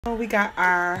Oh, we got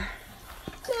our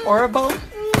Oreo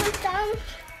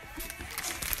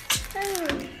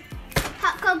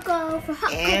hot cocoa for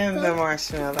hot and cocoa. the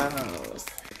marshmallows.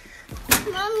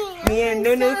 Mommy, Me and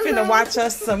Nunu finna watch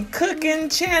us some cooking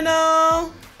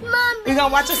channel. Mommy. We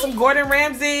gonna watch us some Gordon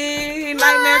Ramsay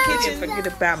Nightmare Kitchen. Forget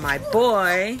about my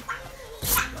boy.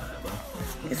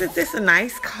 Isn't this a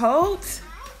nice coat?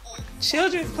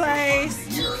 Children's place.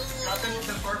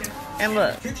 And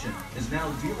look,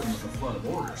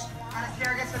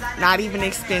 not even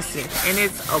expensive, and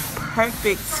it's a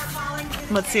perfect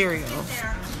material.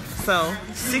 So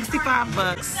 65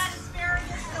 bucks,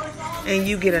 and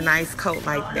you get a nice coat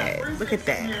like that. Look at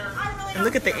that, and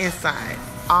look at the inside,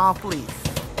 all fleece.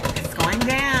 It's going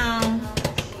down.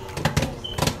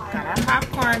 Got our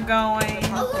popcorn going.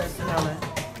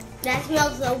 That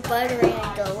smells so buttery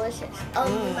and delicious. Oh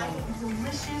my.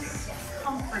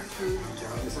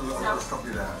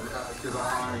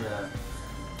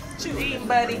 What you eating,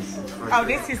 buddy? Oh,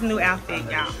 this is his new outfit,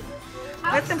 y'all.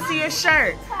 Let them see your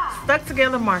shirt. Stuck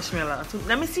together marshmallows.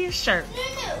 Let me see your shirt.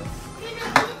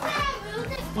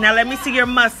 Now let me see your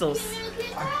muscles.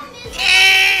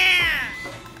 Yeah!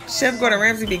 Chef Gordon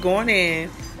Ramsay be going in.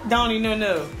 Don't you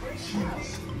know?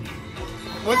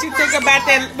 What you think about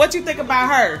that? What you think about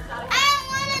her?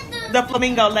 The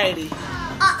flamingo lady.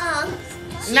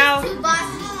 No.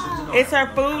 Is her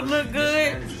food look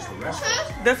good?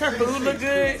 Does her food look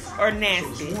good or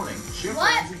nasty?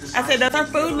 What? I said, does her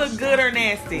food look good or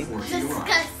nasty?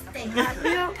 Disgusting.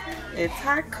 It's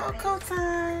hot cocoa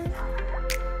time.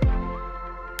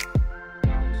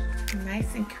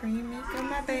 Nice and creamy for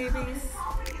my babies.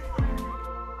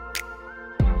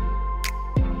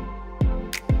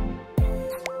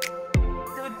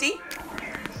 Do it deep.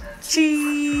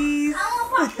 Cheese.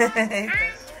 What's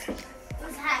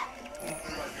hot?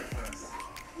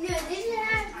 Did you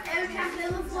have ever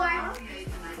chocolate before?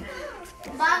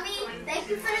 Mommy, thank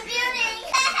you for the beauty.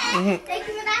 Thank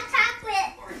you for that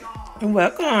chocolate.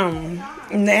 Welcome.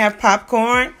 And they have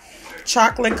popcorn,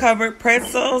 chocolate covered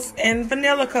pretzels, and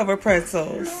vanilla covered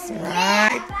pretzels.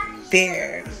 Right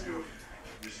there.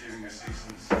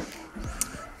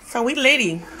 So we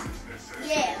litty.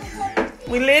 Yeah.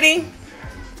 We litty?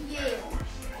 Yeah.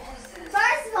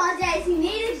 First of all, Jace, you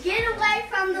need to get away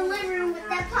from the living room with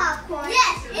that popcorn.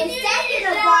 Yes. And second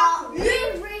of all,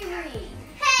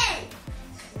 hey.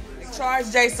 Charge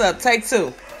Jace up. Take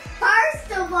two.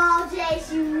 First of all,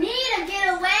 Jace, you need to get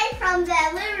away from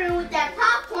that living room with that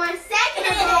popcorn. Second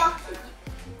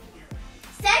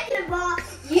of all,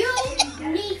 you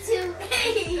need to.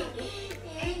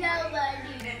 Ain't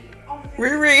nobody.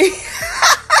 Riri.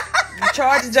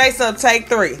 Charge Jace up. Take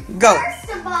three. Go. First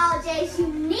of all, Jace, you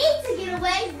need to get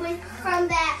away from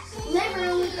that living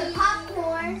room with the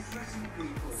popcorn.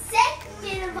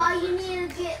 Second of all, you need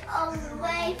to get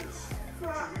away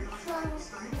from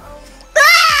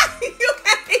You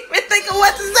can't even think of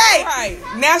what to say. All right.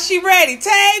 Now she ready.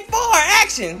 Take four.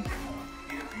 Action.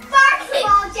 First of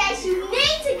all, Jace, you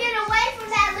need to get away from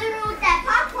that living room with that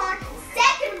popcorn.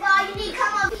 Second of all, you need to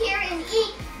come over here and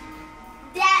eat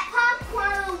that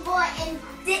popcorn, little boy. And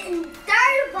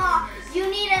third of all, you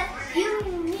need to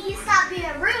stop being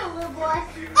rude, little boy.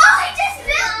 Oh, he just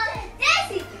spilled it.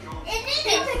 Daisy, and then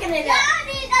he's picking it up. Y'all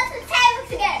need to go to the table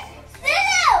together.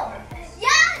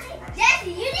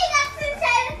 Daisy, you need to go to the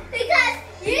table because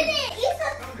you need to eat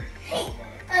something. Hey,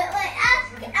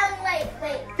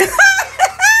 wait.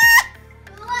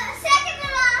 Second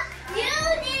of all, you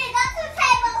need to go to the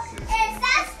table and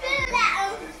stop spilling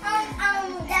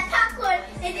that popcorn,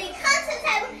 and then come to the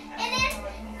table, and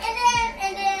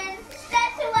then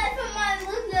step away from my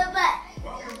little butt.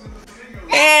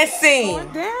 And sing.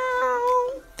 Down.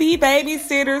 The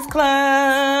Babysitters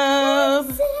Club.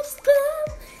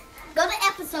 Go to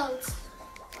episodes.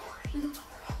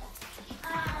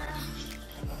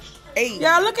 Hey.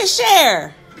 Y'all look at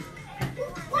Cher.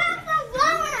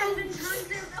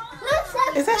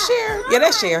 Is that Cher? Yeah,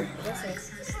 that's Cher.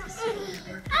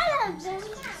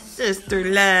 Sister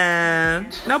love.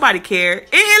 Nobody cared.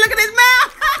 Hey, look at his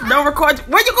mouth. Don't record.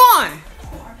 Where you going?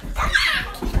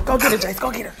 Go get her, Jace.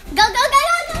 Go get her. Go.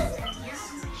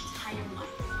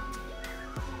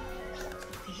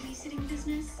 The babysitting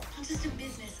business is just a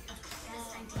business of the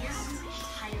best ideas of your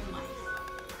entire life.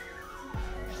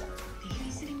 The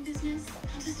babysitting business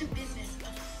is just a business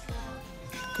of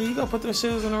Can you go put those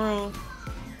shoes in the room?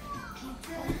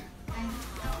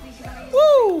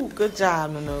 Woo! Good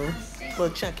job, Nunu. Little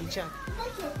chunky.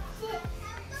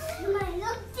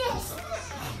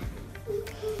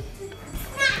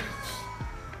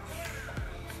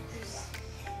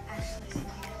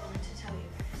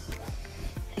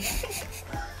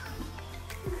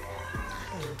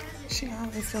 She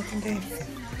always fucking dancing.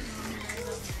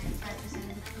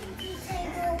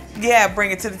 Yeah,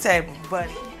 bring it to the table,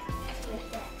 buddy.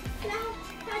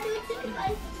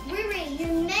 Riri,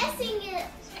 you're messing it.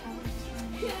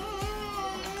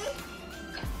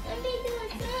 Let me do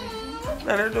it too.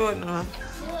 Let her do it now. Do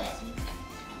it.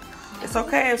 It's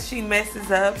okay if she messes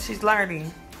up. She's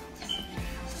learning.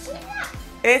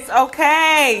 It's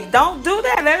okay. Don't do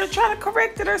that. Let her try to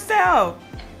correct it herself.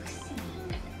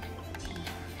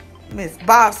 Miss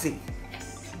Bossy.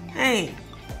 Hey.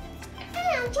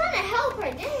 Hey, I'm trying to help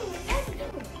her. Dang, that's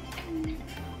good.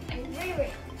 Riri.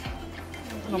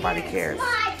 Nobody cares.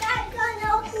 My dad's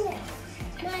gonna open it.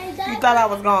 My dad. You thought I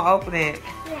was going to open it.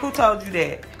 Who told you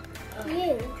that?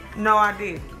 You. No, I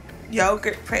didn't.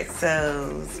 Yogurt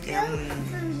pretzels. Yum.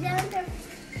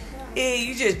 Yeah,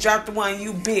 you just dropped the one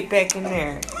you bit back in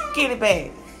there. Get it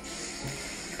back.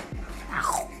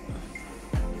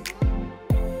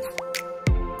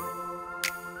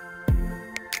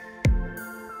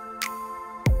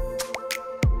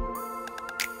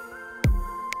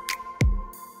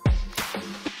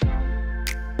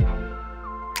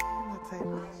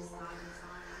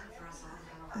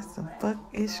 What the fuck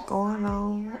is going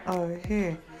on over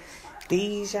here?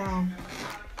 These y'all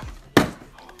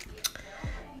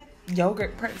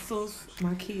yogurt pretzels,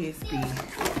 my kids be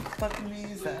fucking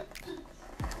these up.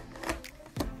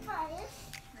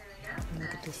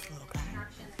 Look at this little guy.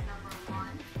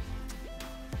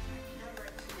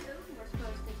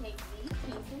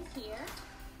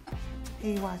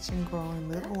 He watching Growing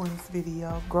Little Ones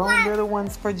video. Growing Little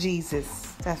Ones for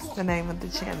Jesus. That's the name of the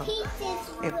channel.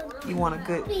 If you want a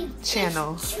good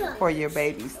channel for your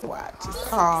babies to watch. It's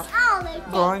called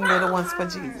Growing Little Ones for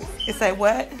Jesus. It say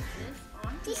what?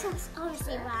 These ones always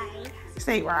say right.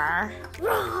 Say rar.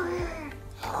 Roar.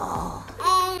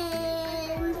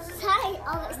 And Ty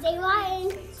always say right.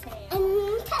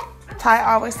 And Ty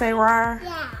always say rar.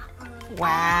 yeah.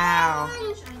 Wow.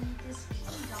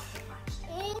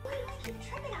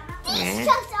 These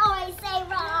trucks always say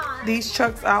right. These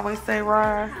trucks always say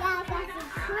rar. Yeah,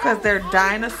 that's Because they're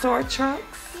dinosaur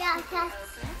trucks. yeah, that's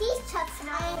these trucks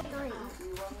are angry.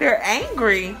 They're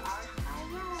angry.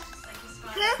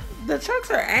 Huh? The trucks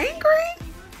are angry?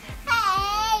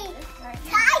 Hey,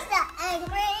 Ty's are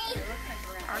angry.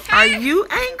 Are you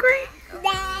angry?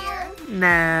 No,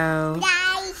 No.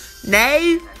 nice,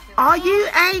 No. Are you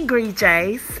angry,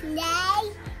 Jace? no.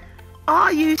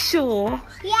 Are you sure?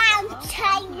 Yeah, I'm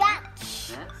trying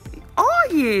watch. Are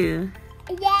you?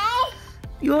 Yeah,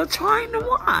 You're trying to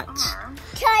watch.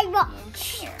 try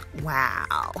watch.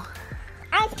 Wow.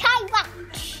 I'm trying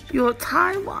watch. You're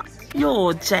Taiwan.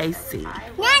 You're JC. No,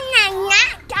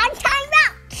 I'm trying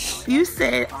watch. You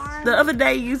said the other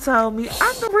day you told me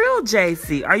I'm the real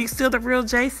JC. Are you still the real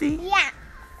JC? Yeah,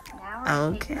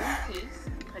 Okay.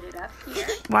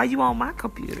 Why you on my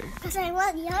computer? because I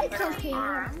want your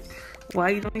computer. Why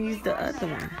you don't use the other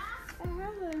one? I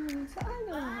haven't used the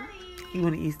other one. You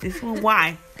want to use this one?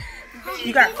 Why?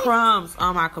 You got crumbs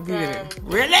on my computer.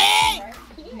 Really?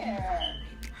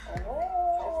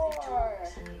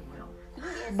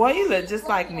 Boy, you look just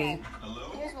like me.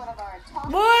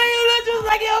 Boy, you look just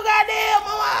like your goddamn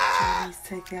mama. Chinese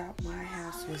takeout. My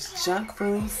house was junk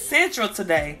food central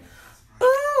today.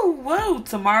 Ooh, whoa.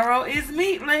 Tomorrow is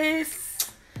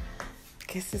meatless.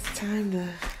 Guess it's time to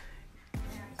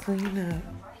clean up.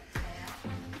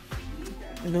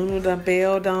 Nunu done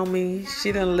bailed on me.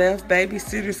 She done left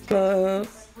Babysitter's Club.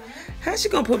 How's she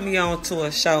gonna put me on to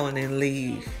a show and then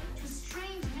leave?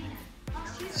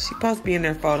 She supposed to be in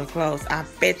there folding clothes. I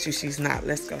bet you she's not.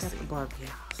 Let's go see. Barbie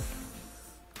house.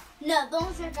 No,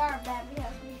 those are our Barbie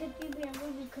house. We could be a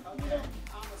movie computer.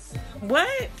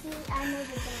 What? I know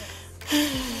the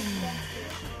dance.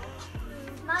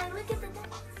 Mommy, look at the dance.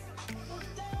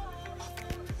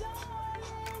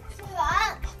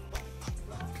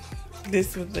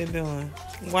 This is what they're doing.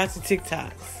 Watch the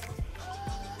TikToks.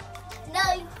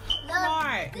 No.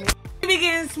 Smart. You be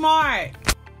getting smart.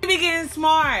 You be getting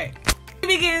smart. You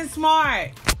be getting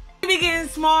smart. You be getting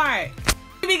smart.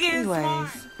 You be getting smart.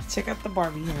 Check out the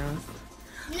Barbie house.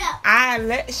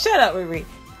 No. Shut up, Riri.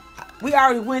 We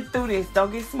already went through this.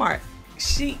 Don't get smart.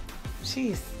 She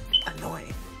is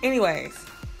annoying. Anyways,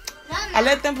 I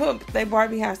let them put their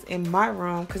Barbie house in my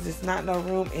room because it's not no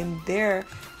room in their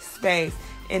space.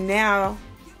 And now,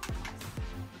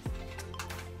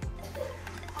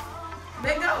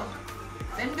 let go.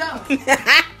 Let go.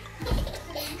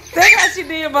 That's how she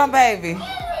did my baby.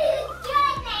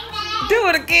 Do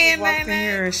it again, walked in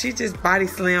here and she just body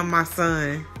slammed my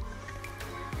son.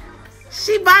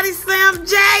 She body slammed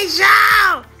Jay,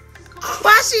 y'all.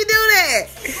 Why she do that?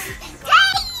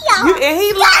 And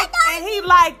he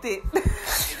liked it.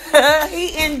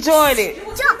 He enjoyed it.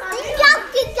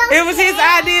 It was his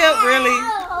idea, really.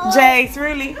 Jace,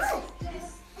 really.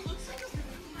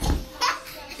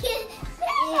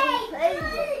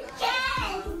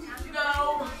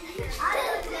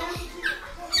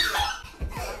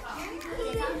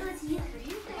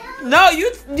 No,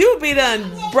 you be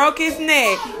done broke his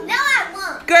neck. No, I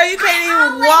won't. Girl, you can't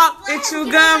even walk and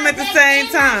chew gum at the same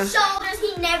time. Shoulders,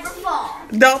 he never falls.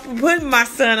 Don't put my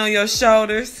son on your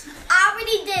shoulders. I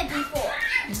already did before.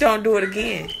 Don't do it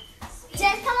again.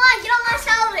 Jess, come on, get on my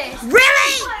shoulders.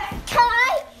 Really? Come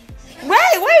on.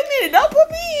 Wait a minute. Don't put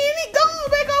me in it. Go on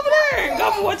back over there and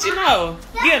go for what you know.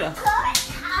 Get her.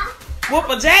 Whoop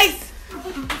her, Jace.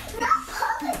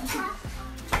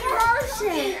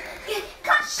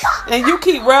 And you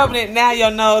keep rubbing it, now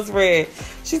your nose red.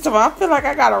 She's talking, I feel like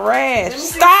I got a rash.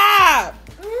 Stop!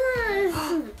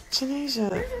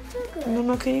 Janisha.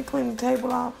 No, can you clean the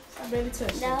table off?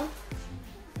 No.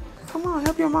 Come on,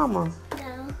 help your mama.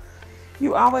 No.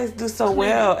 You always do so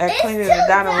well at cleaning the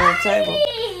dining room table.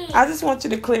 I just want you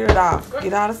to clear it off.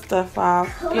 Get all the stuff off.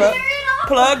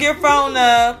 Plug your phone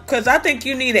up, because I think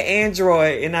you need an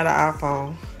Android and not an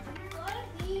iPhone.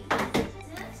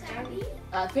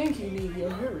 I think you need your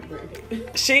hurry ready.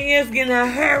 She is getting her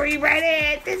hurry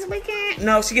ready this weekend.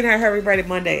 No, she getting her hurry ready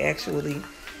Monday, actually.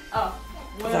 Oh,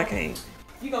 well, I can't.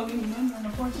 You gonna give me money on the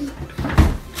 14th?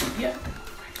 Yeah.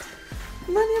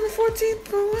 Money on the 14th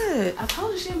for what? I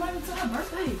told her she invited me to her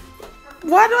birthday.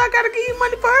 Why do I gotta give you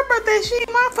money for her birthday? She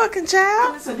ain't my fucking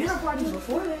child. It's a dinner party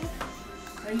before that.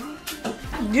 Crazy.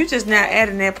 You just now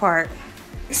adding that part.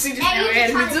 She just never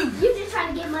added me too. You just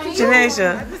trying to get money.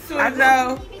 Janasia, I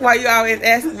know why you always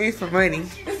asking me for money.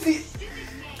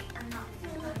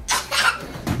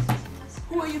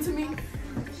 Who are you to me?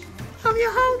 I'm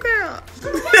your homegirl.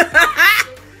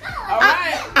 All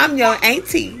right. I'm your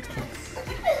auntie.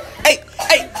 Hey,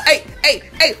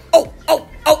 oh,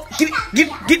 get it.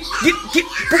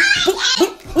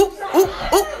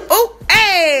 Ooh,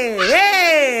 hey,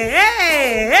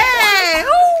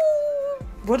 ooh.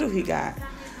 What do he got?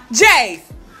 Jace.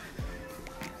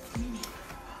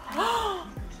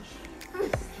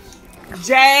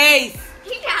 Jace.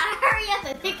 He gotta hurry up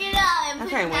and pick it up. And I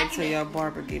can't wait till your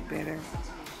barber get better.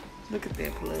 Look at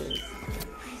that plug.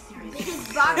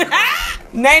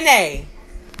 Nene.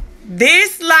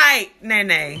 This light,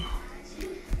 Nene.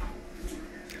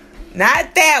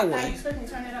 Not that one. How you expect me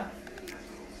to turn it off?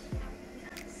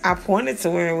 I pointed to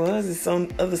where it was. It's on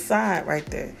the other side right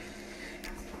there.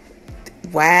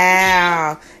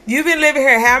 Wow. You've been living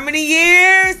here how many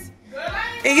years?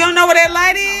 And you don't know where that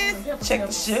light is? Check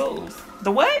the shoes.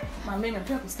 The what? My lemon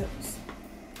pepper steps.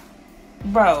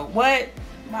 Bro, what?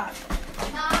 My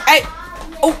Hey.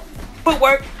 Oh,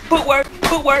 footwork.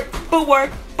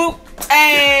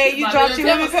 Hey, you dropped your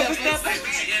lemon pepper steps?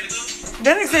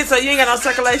 That makes sense, so you ain't got no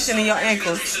circulation in your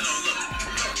ankles.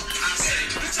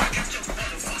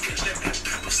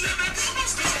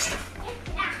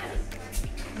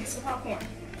 mix of popcorn.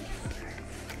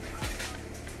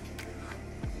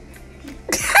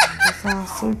 So I'll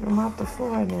sweep them off the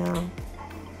floor now.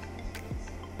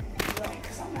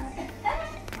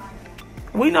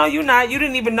 We know you not. You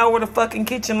didn't even know where the fucking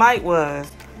kitchen light was.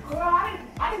 Girl, I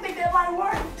didn't think that light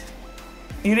worked.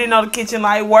 You didn't know the kitchen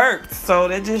light worked, so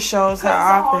that just shows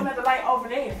how often. There's a whole light over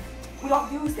there. We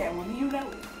don't use that one. You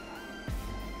know it.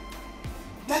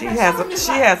 She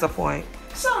has a point.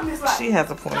 Show them this light. She has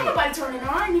a point. Don't nobody turn it on.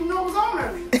 I didn't even know it was on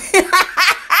earlier.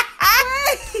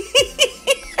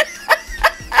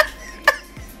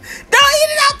 Don't eat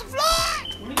it off the floor.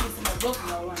 We need some more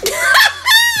buffalo wine.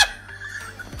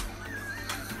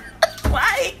 Why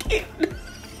he keep?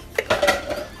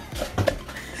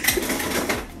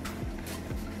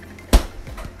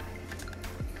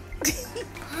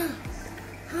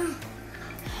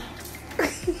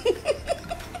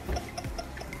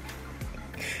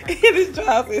 It is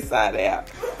drives inside out.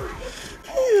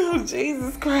 Oh,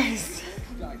 Jesus Christ.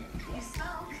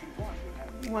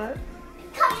 What?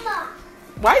 Come on.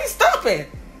 Why are you stopping?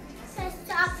 So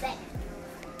stop it.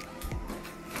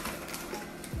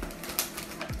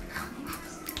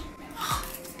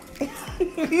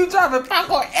 You dropping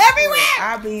popcorn everywhere.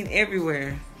 I mean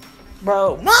everywhere.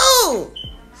 Bro, move.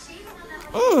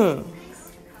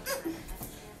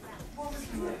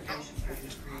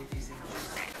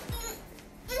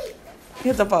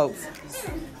 Hit the folks.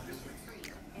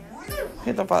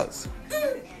 Hit the folks.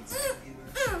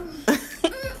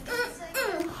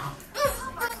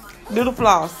 Do the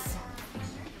floss.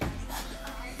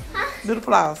 Do the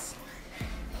floss.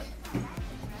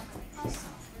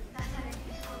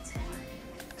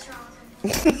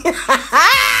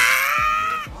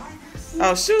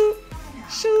 Oh, shoot.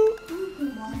 Shoot.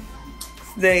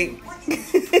 Snake.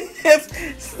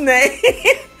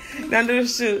 Snake. Now do the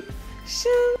shoot.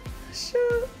 Shoot.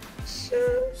 Shoot.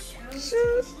 Shoot.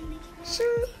 Shoot.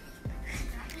 Shoot.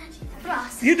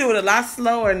 You do it a lot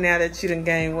slower now that you done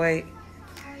gained weight.